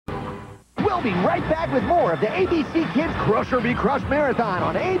We'll be right back with more of the ABC Kids Crush or Be Crushed Marathon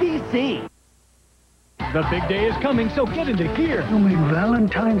on ABC. The big day is coming, so get into gear. You mean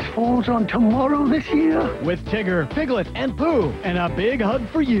Valentine's falls on tomorrow this year? With Tigger, Piglet, and Pooh, and a big hug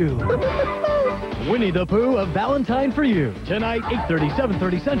for you. Winnie the Pooh of Valentine for You. Tonight, 8:30,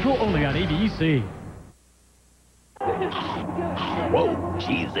 7:30 Central, only on ABC. Whoa,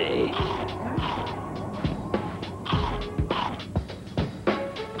 cheesy.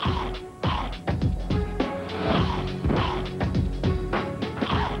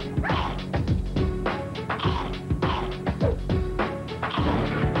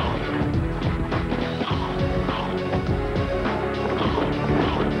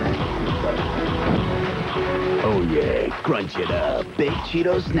 Oh yeah, crunch it up. Baked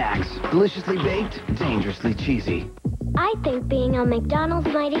Cheeto snacks. Deliciously baked, dangerously cheesy. I think being a McDonald's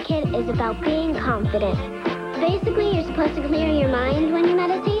Mighty Kid is about being confident. Basically, you're supposed to clear your mind when you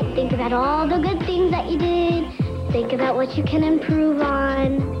meditate. Think about all the good things that you did. Think about what you can improve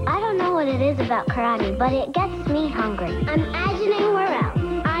on. I don't know what it is about karate, but it gets me hungry. I'm Ajane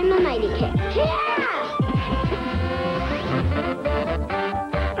Warrell. I'm a Mighty Kid. Yeah!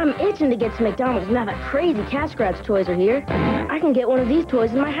 I'm itching to get to McDonald's now that crazy Cat Scratch toys are here. I can get one of these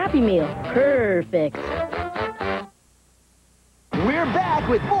toys in my Happy Meal. Perfect. We're back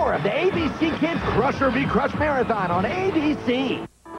with more of the ABC Kids Crush or Be Crushed Marathon on ABC.